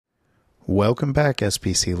Welcome back,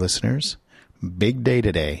 SPC listeners. Big day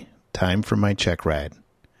today. Time for my check ride.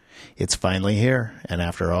 It's finally here, and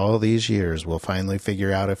after all these years, we'll finally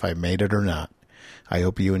figure out if I made it or not. I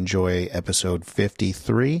hope you enjoy episode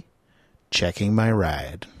 53, Checking My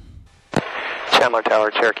Ride. Chandler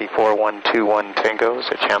Tower, Cherokee 4121 Tango's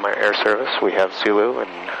at Chandler Air Service. We have Zulu,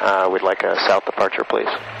 and we'd like a south departure, please.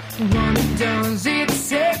 What does it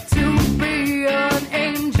take to be an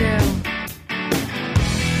angel?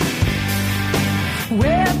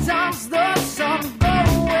 Where does the sun go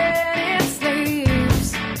when it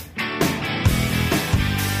sleeps?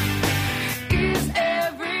 Is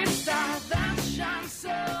every star that shines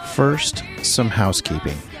so... First, some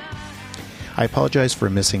housekeeping. I apologize for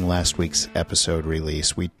missing last week's episode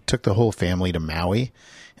release. We took the whole family to Maui,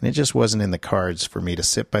 and it just wasn't in the cards for me to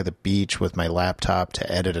sit by the beach with my laptop to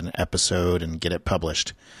edit an episode and get it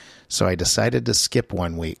published. So I decided to skip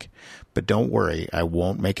 1 week. But don't worry, I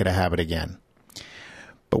won't make it a habit again.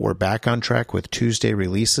 But we're back on track with Tuesday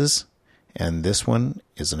releases, and this one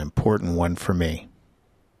is an important one for me.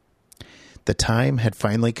 The time had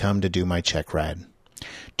finally come to do my check ride.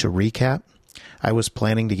 To recap, I was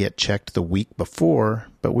planning to get checked the week before,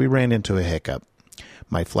 but we ran into a hiccup.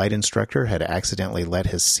 My flight instructor had accidentally let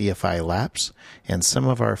his CFI lapse, and some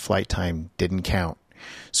of our flight time didn't count.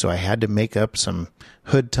 So I had to make up some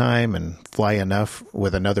hood time and fly enough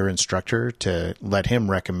with another instructor to let him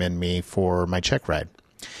recommend me for my check ride.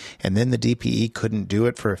 And then the DPE couldn't do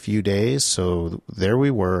it for a few days, so there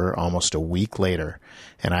we were almost a week later,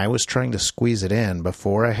 and I was trying to squeeze it in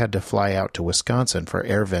before I had to fly out to Wisconsin for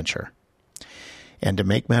AirVenture. And to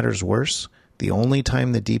make matters worse, the only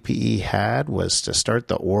time the DPE had was to start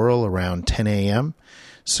the oral around 10 a.m.,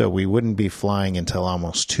 so we wouldn't be flying until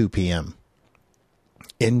almost 2 p.m.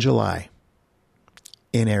 In July,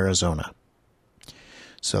 in Arizona.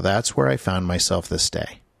 So that's where I found myself this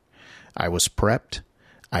day. I was prepped.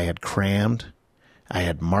 I had crammed, I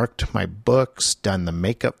had marked my books, done the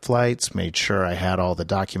makeup flights, made sure I had all the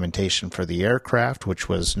documentation for the aircraft, which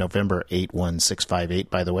was November 81658,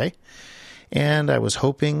 by the way, and I was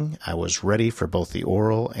hoping I was ready for both the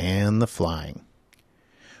oral and the flying.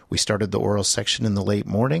 We started the oral section in the late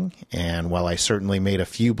morning, and while I certainly made a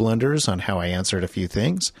few blunders on how I answered a few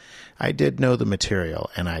things, I did know the material,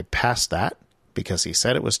 and I passed that because he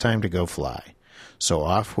said it was time to go fly. So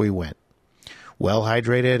off we went. Well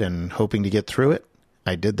hydrated and hoping to get through it,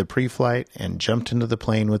 I did the pre-flight and jumped into the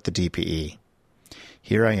plane with the DPE.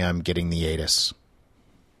 Here I am getting the ATIS.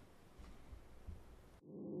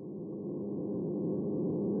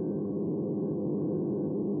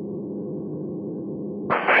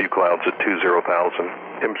 Few clouds at 20,000,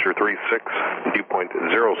 temperature 36, dew point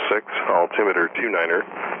 06, altimeter 29er,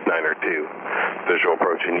 9er 2. Visual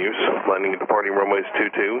approach in use, landing and departing runways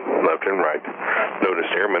 22, left and right. Noticed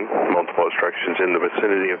airmen, multiple obstructions in the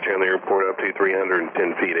vicinity of Chandler Airport up to 310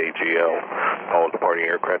 feet AGL. All departing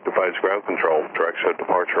aircraft defies ground control, direction of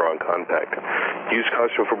departure on contact. Use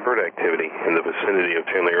caution for bird activity in the vicinity of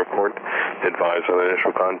Chandler Airport. Advise on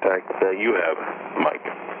initial contact that you have, Mike.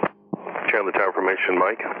 Chandler Tower Formation,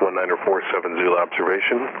 Mike, 1947 Zulu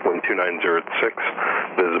observation, wind 2906,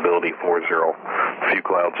 visibility 40. Few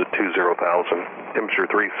clouds at 20,000, temperature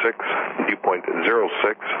 36, dew point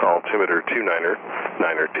 06, altimeter 29er,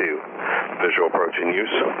 9er 2. Visual approach in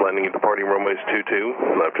use, landing and departing runways 22,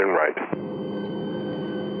 left and right.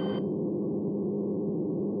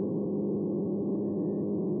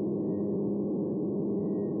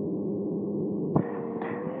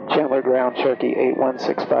 Chandler Ground, Cherokee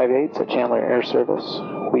 81658 at Chandler Air Service.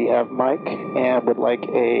 We have Mike and would like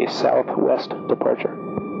a southwest departure.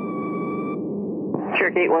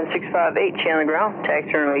 Cherokee 81658, Chandler Ground,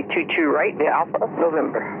 taxi runway 22 right via Alpha,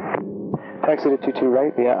 November. Taxi to 22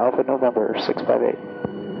 right via Alpha November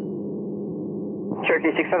 658.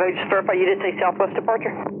 Cherokee 658, just verify you did say southwest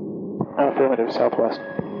departure? Affirmative, southwest.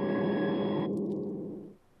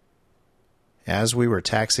 As we were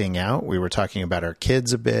taxiing out, we were talking about our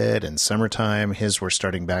kids a bit and summertime. His were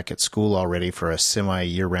starting back at school already for a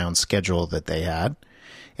semi-year-round schedule that they had.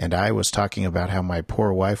 And I was talking about how my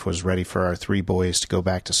poor wife was ready for our 3 boys to go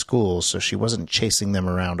back to school, so she wasn't chasing them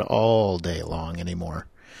around all day long anymore.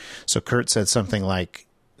 So Kurt said something like,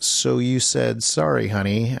 "So you said, sorry,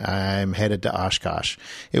 honey, I'm headed to Oshkosh."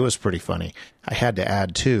 It was pretty funny. I had to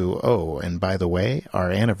add, too, "Oh, and by the way,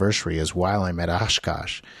 our anniversary is while I'm at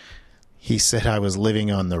Oshkosh." He said I was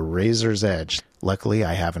living on the razor's edge. Luckily,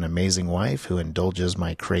 I have an amazing wife who indulges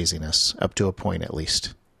my craziness, up to a point at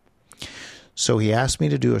least. So he asked me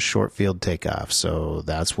to do a short field takeoff, so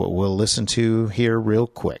that's what we'll listen to here real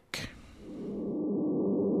quick.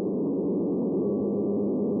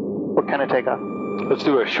 What kind of takeoff? Let's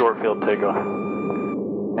do a short field takeoff.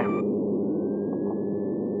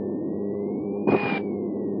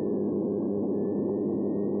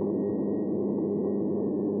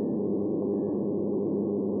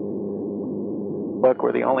 Look,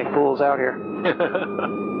 we're the only fools out here. I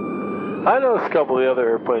noticed a couple of the other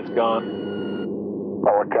airplanes gone.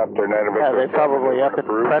 Helicopter 9 of Yeah, they probably up at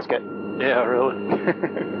Prescott. Yeah, really.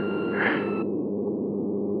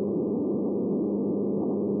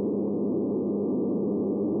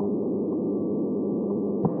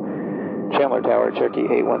 Chandler Tower, Cherokee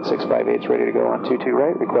 81658 is ready to go on 22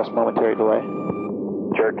 right. Request momentary delay.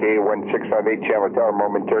 Cherokee 81658, Chandler Tower,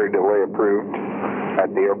 momentary delay approved.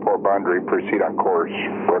 At the airport boundary, proceed on course.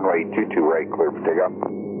 Runway 22 right, clear for takeoff.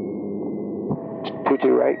 22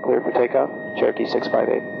 right, clear for takeoff. Cherokee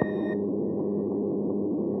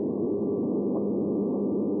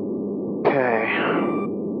 658. Okay.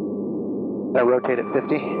 I rotate at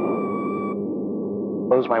 50.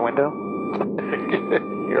 Close my window.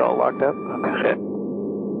 You're all locked up? Okay.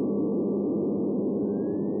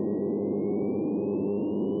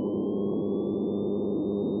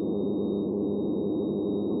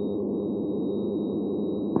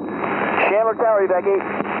 Chandler Tower, evac 8.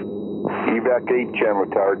 Evac 8, Chandler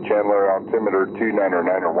Tower, Chandler, altimeter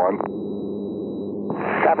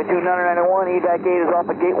 29901. Copy 29901, evac 8 is off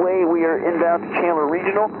at Gateway. We are inbound to Chandler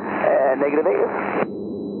Regional, negative 8.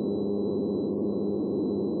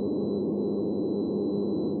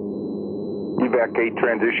 Evac 8,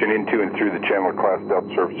 transition into and through the Chandler Class Delta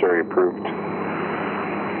service area approved.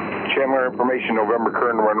 Chandler information, November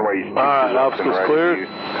current runways. All right, obstacles cleared.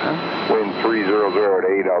 Wind 300 at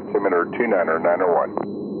 8, altimeter 29901.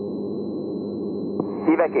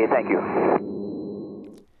 Evac 8, thank you.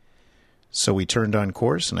 So we turned on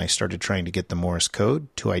course, and I started trying to get the Morse code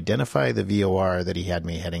to identify the VOR that he had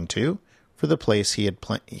me heading to for the place he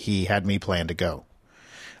had me plan to go.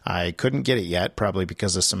 I couldn't get it yet, probably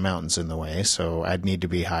because of some mountains in the way, so I'd need to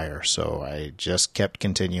be higher, so I just kept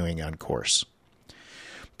continuing on course.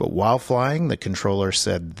 But while flying, the controller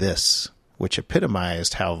said this, which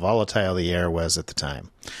epitomized how volatile the air was at the time.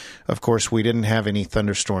 Of course, we didn't have any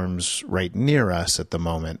thunderstorms right near us at the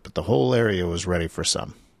moment, but the whole area was ready for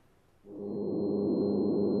some.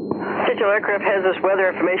 Digital aircraft has this weather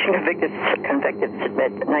information convected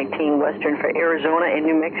at 19 Western for Arizona and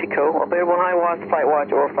New Mexico. Available high watch, flight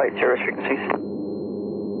watch, or flight service frequencies.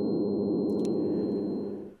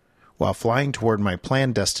 While flying toward my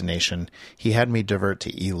planned destination, he had me divert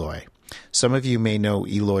to Eloy. Some of you may know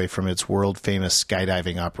Eloy from its world-famous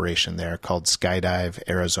skydiving operation there called Skydive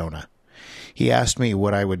Arizona. He asked me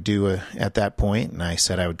what I would do at that point, and I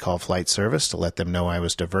said I would call flight service to let them know I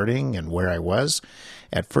was diverting and where I was.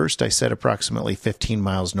 At first, I said approximately 15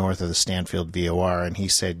 miles north of the Stanfield VOR, and he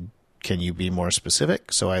said, "Can you be more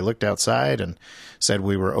specific?" So I looked outside and said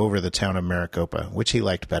we were over the town of Maricopa, which he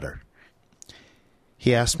liked better.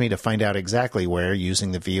 He asked me to find out exactly where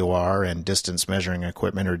using the VOR and distance measuring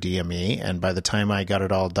equipment, or DME, and by the time I got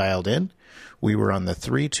it all dialed in, we were on the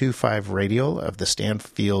 325 radial of the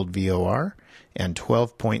Stanfield VOR and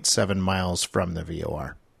 12.7 miles from the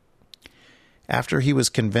VOR. After he was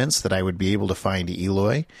convinced that I would be able to find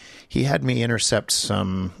Eloy, he had me intercept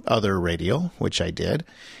some other radial, which I did,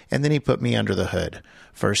 and then he put me under the hood.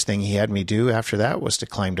 First thing he had me do after that was to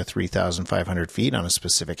climb to 3,500 feet on a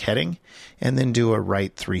specific heading, and then do a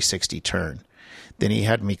right 360 turn. Then he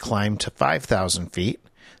had me climb to 5,000 feet,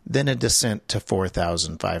 then a descent to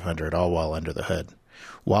 4,500, all while under the hood.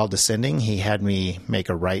 While descending, he had me make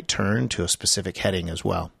a right turn to a specific heading as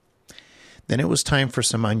well. Then it was time for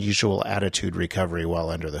some unusual attitude recovery while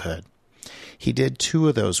under the hood. He did 2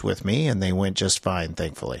 of those with me, and they went just fine,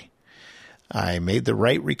 thankfully. I made the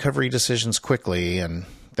right recovery decisions quickly, and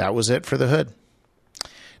that was it for the hood.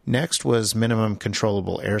 Next was minimum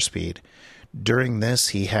controllable airspeed. During this,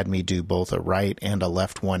 he had me do both a right and a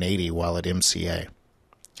left 180 while at MCA.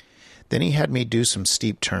 Then he had me do some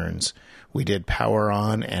steep turns. We did power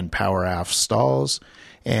on and power aft stalls,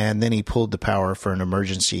 and then he pulled the power for an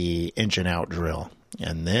emergency engine out drill.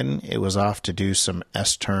 And then it was off to do some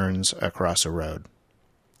S-turns across a road.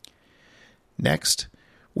 Next,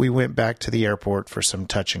 we went back to the airport for some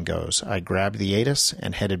touch and goes. I grabbed the ATIS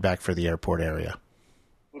and headed back for the airport area.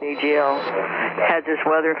 AGL has this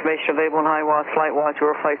weather information available in high watch, flight watch,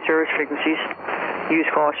 or flight service frequencies. Use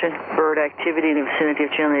caution. Bird activity in the vicinity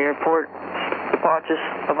of Chandler Airport. Departures.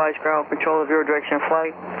 Advise ground control of your direction of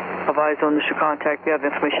flight. Advise on initial contact. You have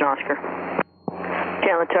information, Oscar.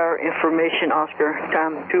 Chandler Tower information, Oscar.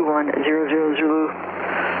 Time 2100 Zulu.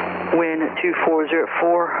 Wind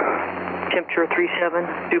 2404. Temperature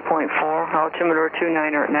 37. Dew point 4. Altimeter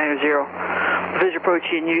 2990. Visual approach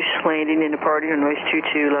in use, landing in departing runways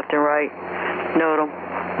 22, left and right. Note them.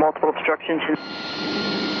 Multiple obstructions.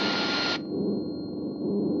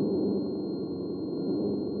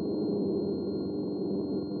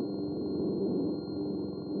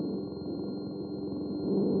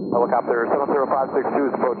 Helicopter 70562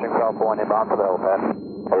 is approaching South 1 inbound to the helipad.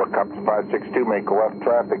 Helicopter 562, make a left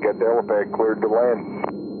traffic at the helipad, cleared to land.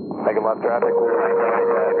 Making left traffic, clear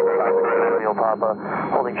Romeo Papa,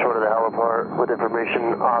 holding short of the heliport with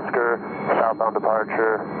information Oscar, southbound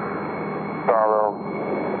departure, Bravo.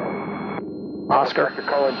 Oscar. Dr.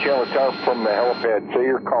 Colin Chandler Tower from the helipad, say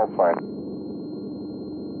your call sign.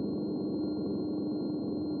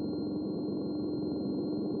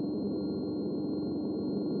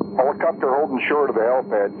 Helicopter holding short of the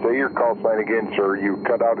helipad, say your call sign again, sir. You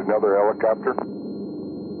cut out another helicopter.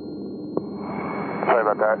 Sorry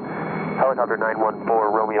about that. Helicopter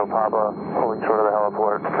 914 Romeo Papa, holding short of the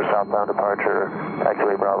heliport for southbound departure,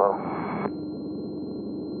 taxiway Bravo.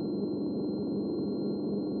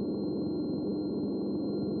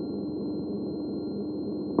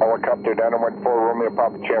 Helicopter 914 Romeo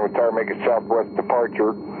Papa Chandler Tower, make a southwest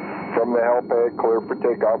departure from the helipad, clear for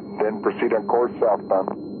takeoff, then proceed on course southbound.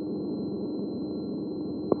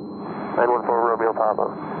 914 Romeo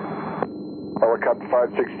Papa. Helicopter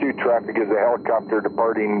 562, traffic is a helicopter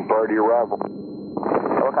departing prior to arrival.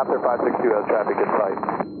 Helicopter 562 has traffic in sight.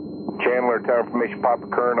 Chandler, tower information, Papa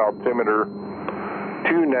current, altimeter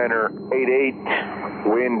 2988,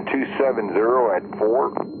 wind 270 at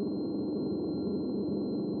 4.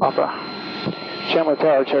 Papa. Chandler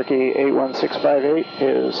Tower, Cherokee 81658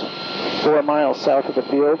 is 4 miles south of the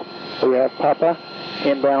field. We have Papa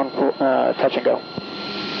inbound touch and go.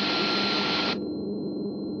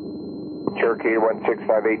 Cherokee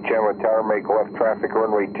 1658, Chandler Tower, make left traffic,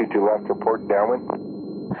 runway 22 left, report downwind.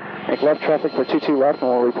 Make left traffic for 22 left and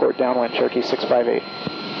we'll report downwind, Cherokee 658.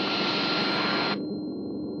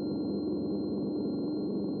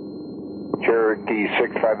 Cherokee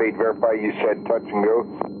 658, verify you said touch and go.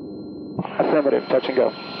 Affirmative, touch and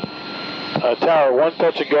go. Tower, 1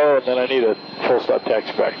 touch and go, and then I need a full stop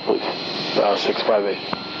taxi back, please. 658.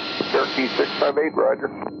 Cherokee 658, roger.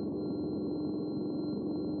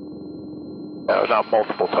 Not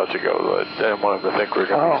multiple touch and go, but I didn't want them to think we're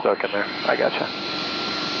going to be stuck in there. I gotcha.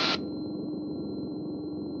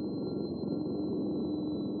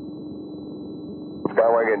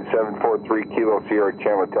 Skywagon 743 Kilo Sierra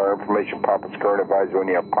Chandler Tower, information Papa's current, advise when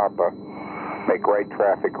you have Papa. Make right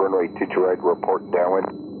traffic, runway 22 right, report downwind.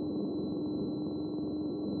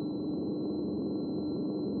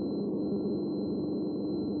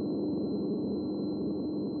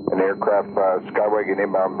 An aircraft, Skywagon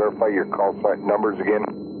inbound, verify your call sign numbers again.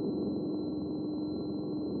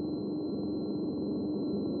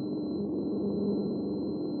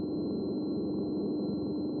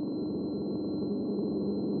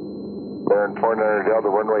 They're in 400 Delta,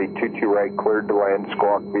 runway 22 right, cleared to land,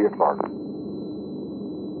 squawk VFR.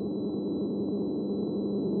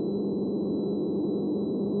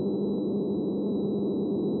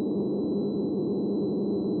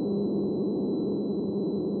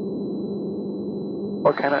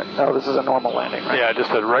 What kind of, oh, this is a normal landing, right? Yeah, I just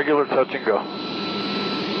said regular touch and go.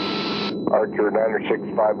 Archer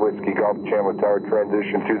 965 Whiskey Golf Chandler Tower,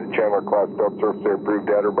 transition to the Chandler class belt surface air approved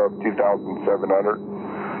at or above 2,700.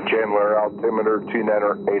 Chandler altimeter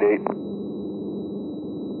 2988.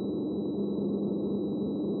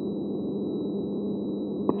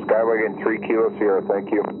 Skywagon 3 Kilo Sierra,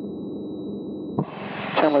 thank you.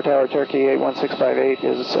 Chandler Tower, Cherokee 81658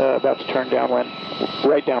 is about to turn downwind,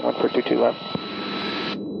 right downwind for 22 left.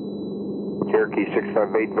 Cherokee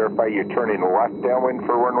 658, verify you're turning left downwind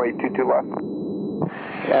for runway 22 left.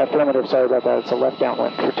 Yeah, affirmative, sorry about that. It's a left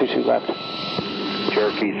downwind for 22 left.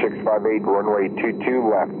 Cherokee 658, runway 22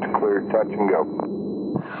 left, cleared touch and go.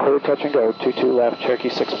 Clear touch and go, 22 left, Cherokee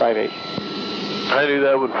 658. I knew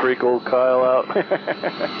that would freak old Kyle out.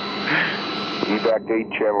 Evac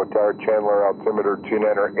 8 Chandler Tower, Chandler altimeter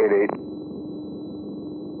 2988.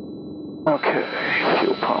 Okay,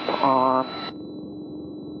 fuel pump on.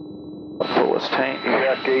 Fullest tank.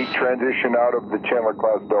 Evac 8, transition out of the Chandler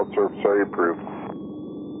class belt surface area approved.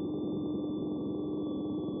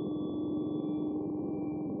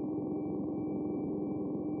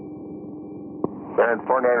 Baron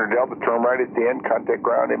 400 Delta, turn right at the end, contact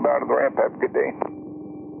ground inbound of the ramp. Have a good day.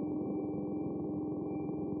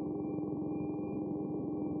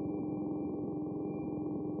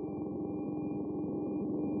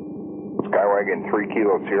 Skywagon 3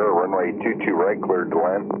 Kilo Sierra, runway 22 right, cleared to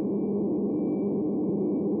land.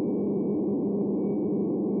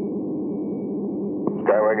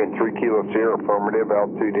 Skywagon 3 Kilo Sierra, affirmative,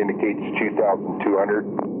 altitude indicates 2,200.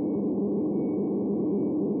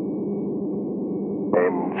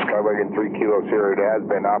 And Skywagon 3 Kilo Sierra, it has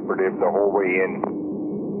been operative the whole way in.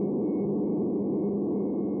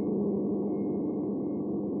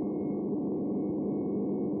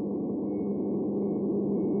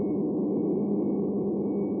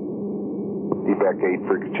 Evac 8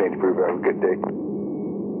 for exchange proof, have a good day.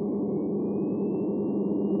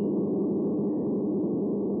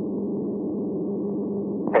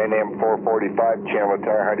 Pan Am 445, Chandler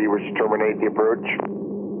Tower, how do you wish to terminate the approach?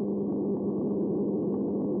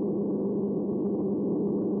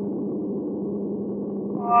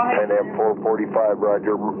 Pan Am 445,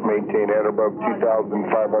 roger, maintain at above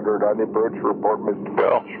 2,500 on the approach, report Mr.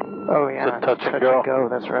 Bell. Oh, yeah. It's a touch and go.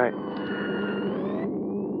 That's right.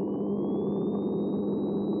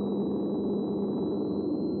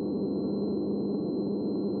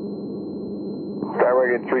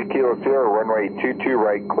 Skywagon 3 Kilo Sierra, runway 22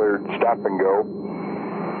 right, cleared, stop and go.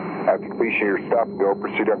 After completion of your stop and go,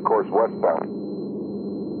 proceed on course westbound.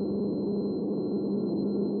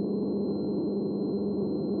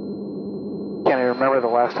 Can't even remember the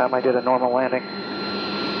last time I did a normal landing.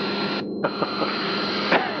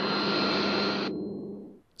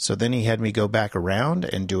 So then he had me go back around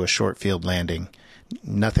and do a short field landing.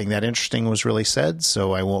 Nothing that interesting was really said,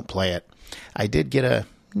 so I won't play it. I did get a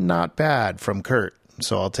not bad from Kurt,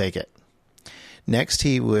 so I'll take it. Next,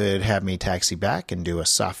 he would have me taxi back and do a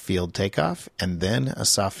soft field takeoff and then a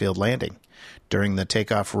soft field landing. During the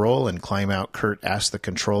takeoff roll and climb out, Kurt asked the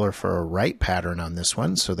controller for a right pattern on this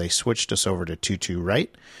one, so they switched us over to 2-2 right,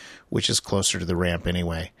 which is closer to the ramp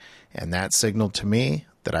anyway. And that signaled to me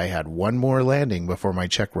that I had one more landing before my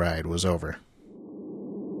check ride was over.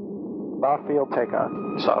 Soft field takeoff.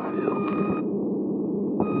 Soft field.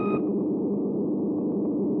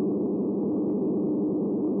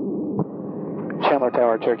 Chandler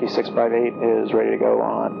Tower, Cherokee 658 is ready to go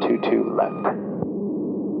on 22 left.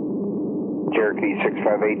 Cherokee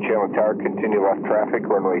 658, Chandler Tower, continue left traffic,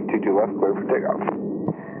 runway 22 left, clear for takeoff.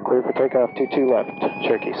 Clear for takeoff, 22 left,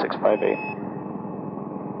 Cherokee 658.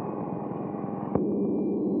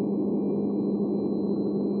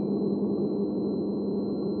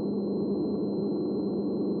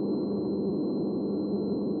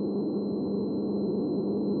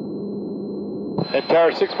 And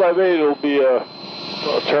Tower 658 will be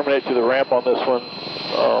terminate to the ramp on this one.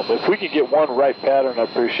 If we can get one right pattern, I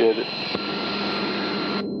appreciate it.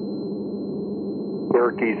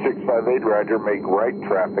 Cherokee 658, roger, make right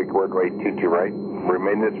traffic, runway 22 right,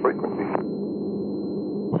 remain this frequency.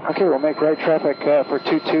 Okay, we'll make right traffic for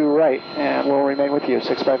 22 right, and we'll remain with you,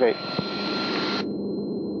 658.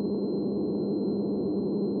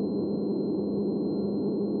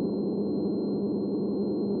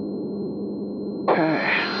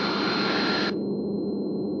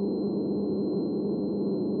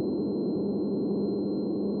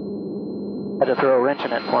 Had to throw a wrench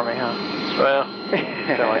in it for me, huh? Well,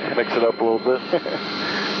 kind of like to mix it up a little bit.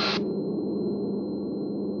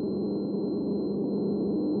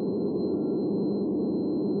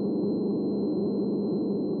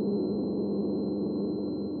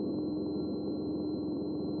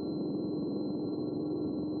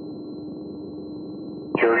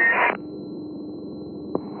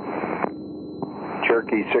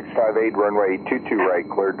 Cherokee 658, runway 22 right,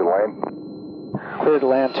 cleared to land. Cleared to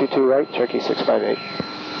land, 22 right, Cherokee 658.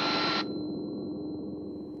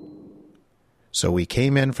 So we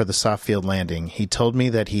came in for the soft field landing. He told me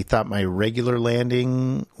that he thought my regular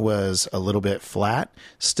landing was a little bit flat,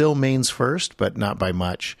 still mains first, but not by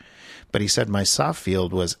much. But he said my soft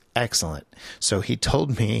field was excellent. So he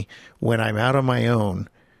told me when I'm out on my own,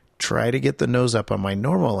 try to get the nose up on my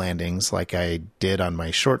normal landings like I did on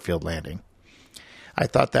my short field landing. I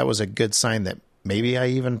thought that was a good sign that maybe I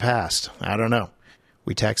even passed. I don't know.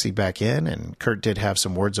 We taxied back in, and Kurt did have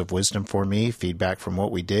some words of wisdom for me, feedback from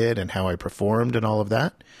what we did and how I performed and all of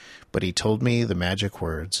that. But he told me the magic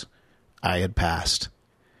words. I had passed,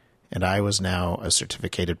 and I was now a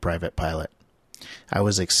certificated private pilot. I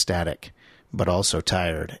was ecstatic, but also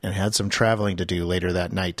tired, and had some traveling to do later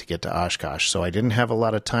that night to get to Oshkosh, so I didn't have a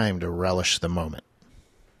lot of time to relish the moment.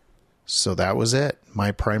 So that was it.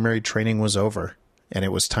 My primary training was over, and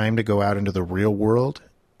it was time to go out into the real world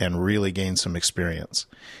and really gain some experience,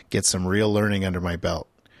 get some real learning under my belt.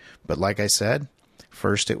 But like I said,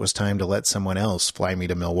 first it was time to let someone else fly me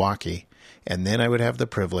to Milwaukee, and then I would have the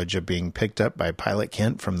privilege of being picked up by Pilot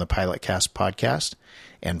Kent from the PilotCast podcast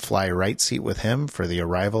and fly right seat with him for the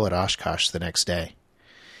arrival at Oshkosh the next day.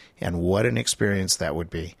 And what an experience that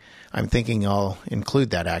would be. I'm thinking I'll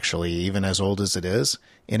include that, actually, even as old as it is,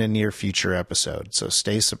 in a near future episode. So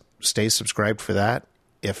stay subscribed for that,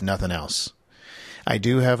 if nothing else. I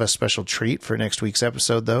do have a special treat for next week's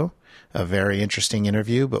episode, though. A very interesting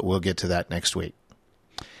interview, but we'll get to that next week.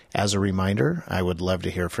 As a reminder, I would love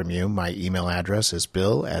to hear from you. My email address is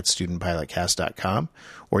bill@studentpilotcast.com,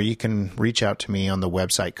 or you can reach out to me on the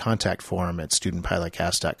website contact form at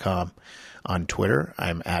studentpilotcast.com. On Twitter,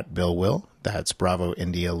 I'm at BillWill. That's Bravo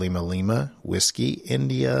India Lima Lima, Whiskey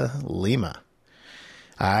India Lima.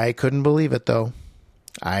 I couldn't believe it, though.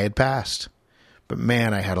 I had passed. But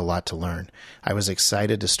man, I had a lot to learn. I was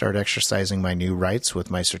excited to start exercising my new rights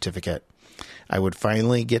with my certificate. I would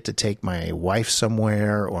finally get to take my wife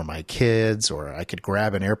somewhere, or my kids, or I could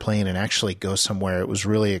grab an airplane and actually go somewhere. It was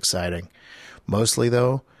really exciting. Mostly,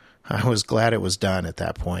 though, I was glad it was done at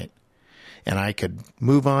that point, and I could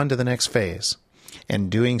move on to the next phase. And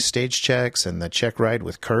doing stage checks and the check ride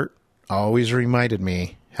with Kurt always reminded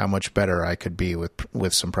me how much better I could be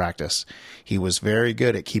with some practice. He was very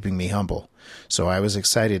good at keeping me humble, so I was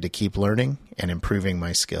excited to keep learning and improving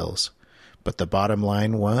my skills. But the bottom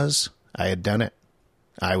line was, I had done it.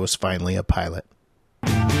 I was finally a pilot.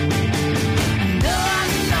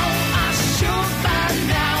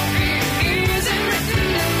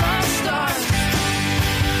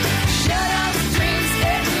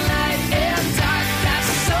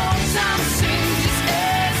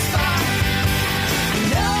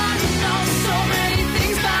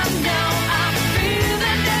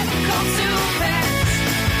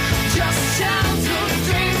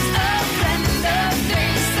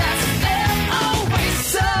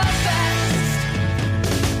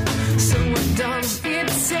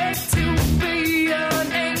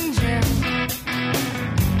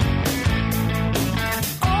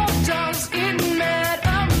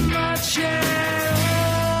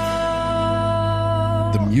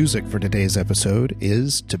 Music for today's episode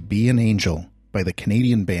is To Be an Angel by the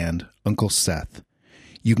Canadian band Uncle Seth.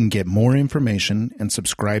 You can get more information and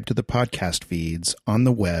subscribe to the podcast feeds on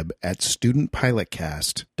the web at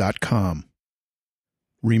studentpilotcast.com.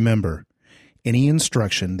 Remember, any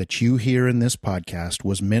instruction that you hear in this podcast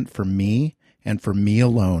was meant for me and for me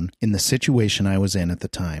alone in the situation I was in at the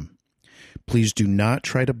time. Please do not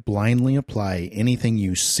try to blindly apply anything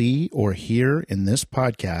you see or hear in this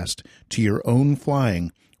podcast to your own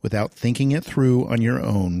flying without thinking it through on your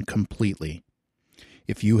own completely.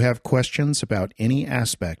 If you have questions about any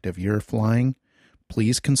aspect of your flying,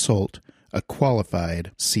 please consult a qualified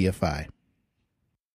CFI.